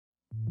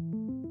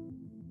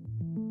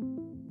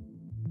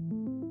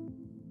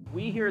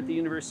We here at the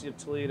University of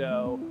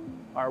Toledo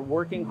are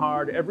working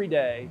hard every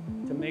day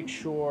to make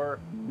sure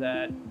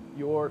that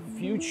your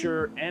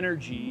future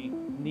energy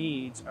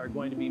needs are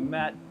going to be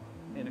met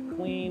in a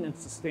clean and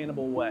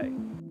sustainable way.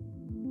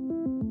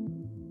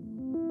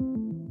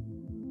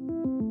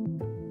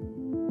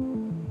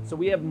 So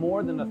we have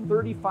more than a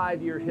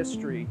 35-year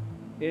history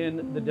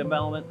in the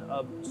development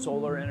of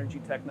solar energy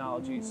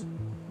technologies.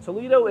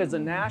 Toledo is a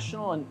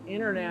national and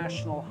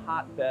international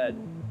hotbed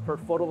for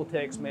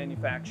photovoltaics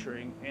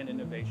manufacturing and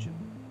innovation.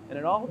 And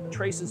it all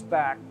traces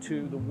back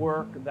to the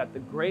work that the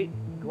great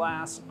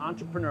glass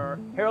entrepreneur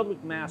Harold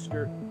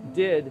McMaster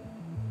did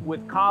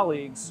with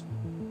colleagues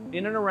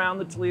in and around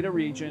the Toledo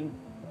region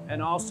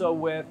and also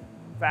with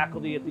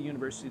faculty at the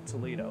University of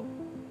Toledo.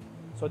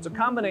 So it's a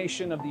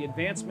combination of the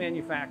advanced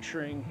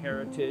manufacturing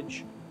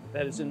heritage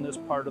that is in this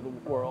part of the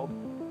world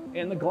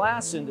and the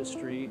glass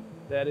industry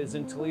that is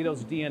in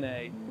Toledo's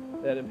DNA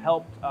that have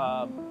helped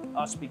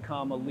us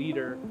become a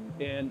leader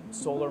in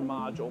solar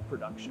module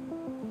production.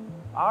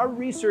 Our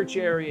research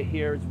area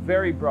here is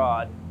very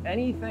broad.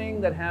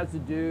 Anything that has to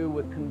do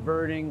with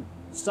converting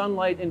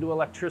sunlight into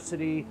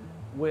electricity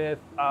with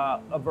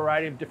a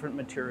variety of different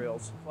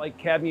materials, like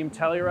cadmium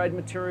telluride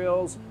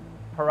materials,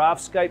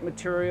 perovskite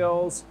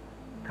materials,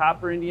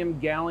 copper, indium,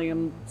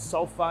 gallium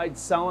sulfide,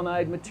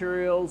 selenide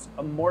materials,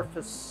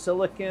 amorphous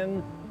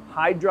silicon,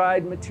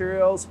 hydride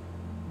materials.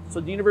 So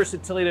the University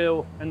of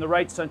Toledo and the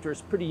Wright Center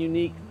is pretty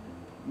unique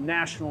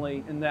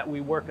nationally in that we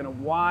work in a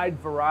wide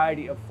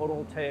variety of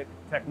photovoltaic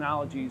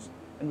technologies,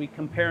 and we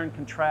compare and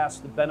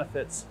contrast the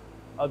benefits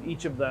of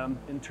each of them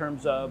in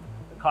terms of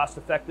the cost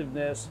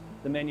effectiveness,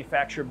 the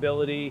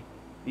manufacturability,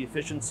 the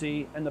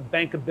efficiency, and the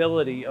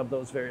bankability of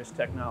those various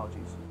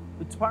technologies.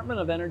 The Department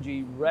of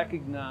Energy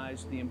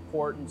recognized the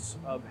importance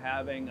of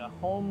having a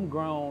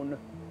homegrown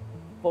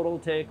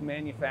photovoltaic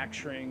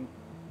manufacturing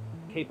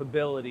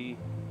capability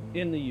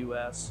in the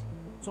US.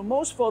 So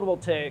most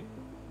photovoltaic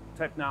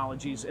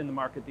technologies in the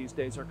market these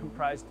days are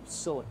comprised of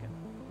silicon.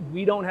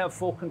 We don't have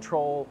full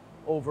control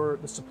over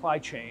the supply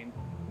chain,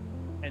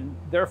 and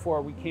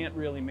therefore we can't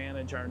really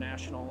manage our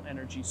national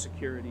energy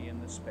security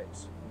in this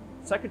space.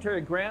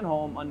 Secretary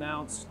Granholm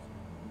announced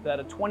that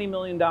a $20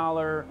 million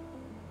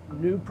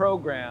new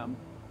program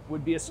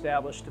would be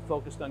established to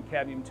focus on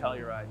cadmium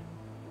telluride.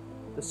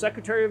 The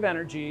Secretary of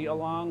Energy,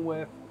 along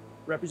with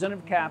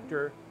Representative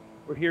Capter,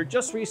 were here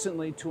just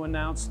recently to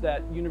announce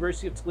that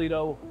University of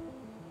Toledo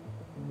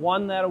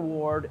won that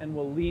award and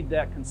will lead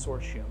that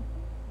consortium.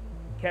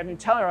 Cadmium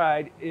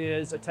telluride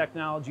is a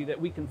technology that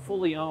we can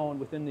fully own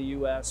within the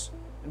US,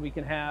 and we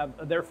can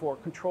have, therefore,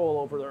 control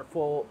over our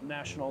full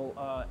national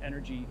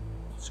energy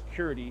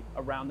security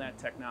around that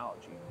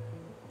technology.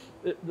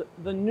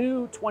 The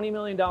new $20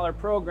 million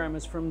program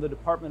is from the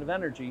Department of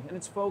Energy, and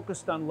it's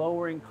focused on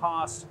lowering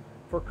costs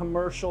for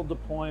commercial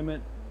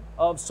deployment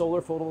of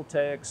solar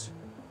photovoltaics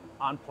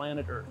on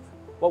planet Earth.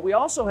 But we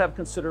also have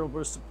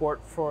considerable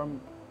support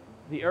from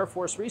the Air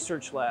Force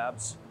Research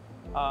Labs,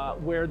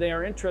 where they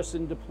are interested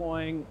in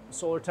deploying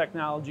solar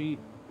technology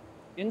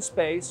in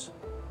space,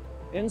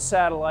 in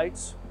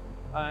satellites,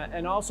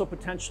 and also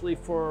potentially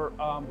for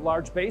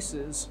large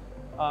bases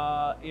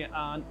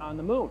on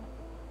the moon.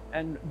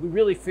 And we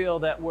really feel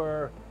that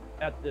we're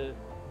at the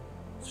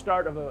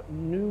start of a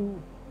new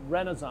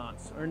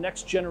renaissance or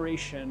next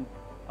generation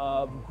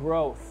of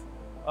growth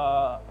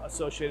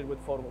associated with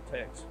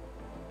photovoltaics.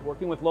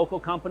 Working with local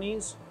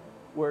companies,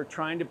 we're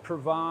trying to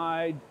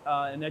provide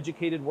an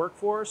educated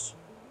workforce.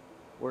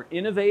 We're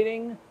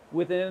innovating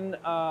within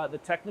the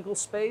technical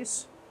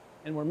space,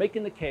 and we're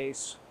making the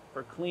case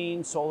for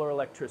clean solar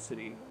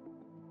electricity.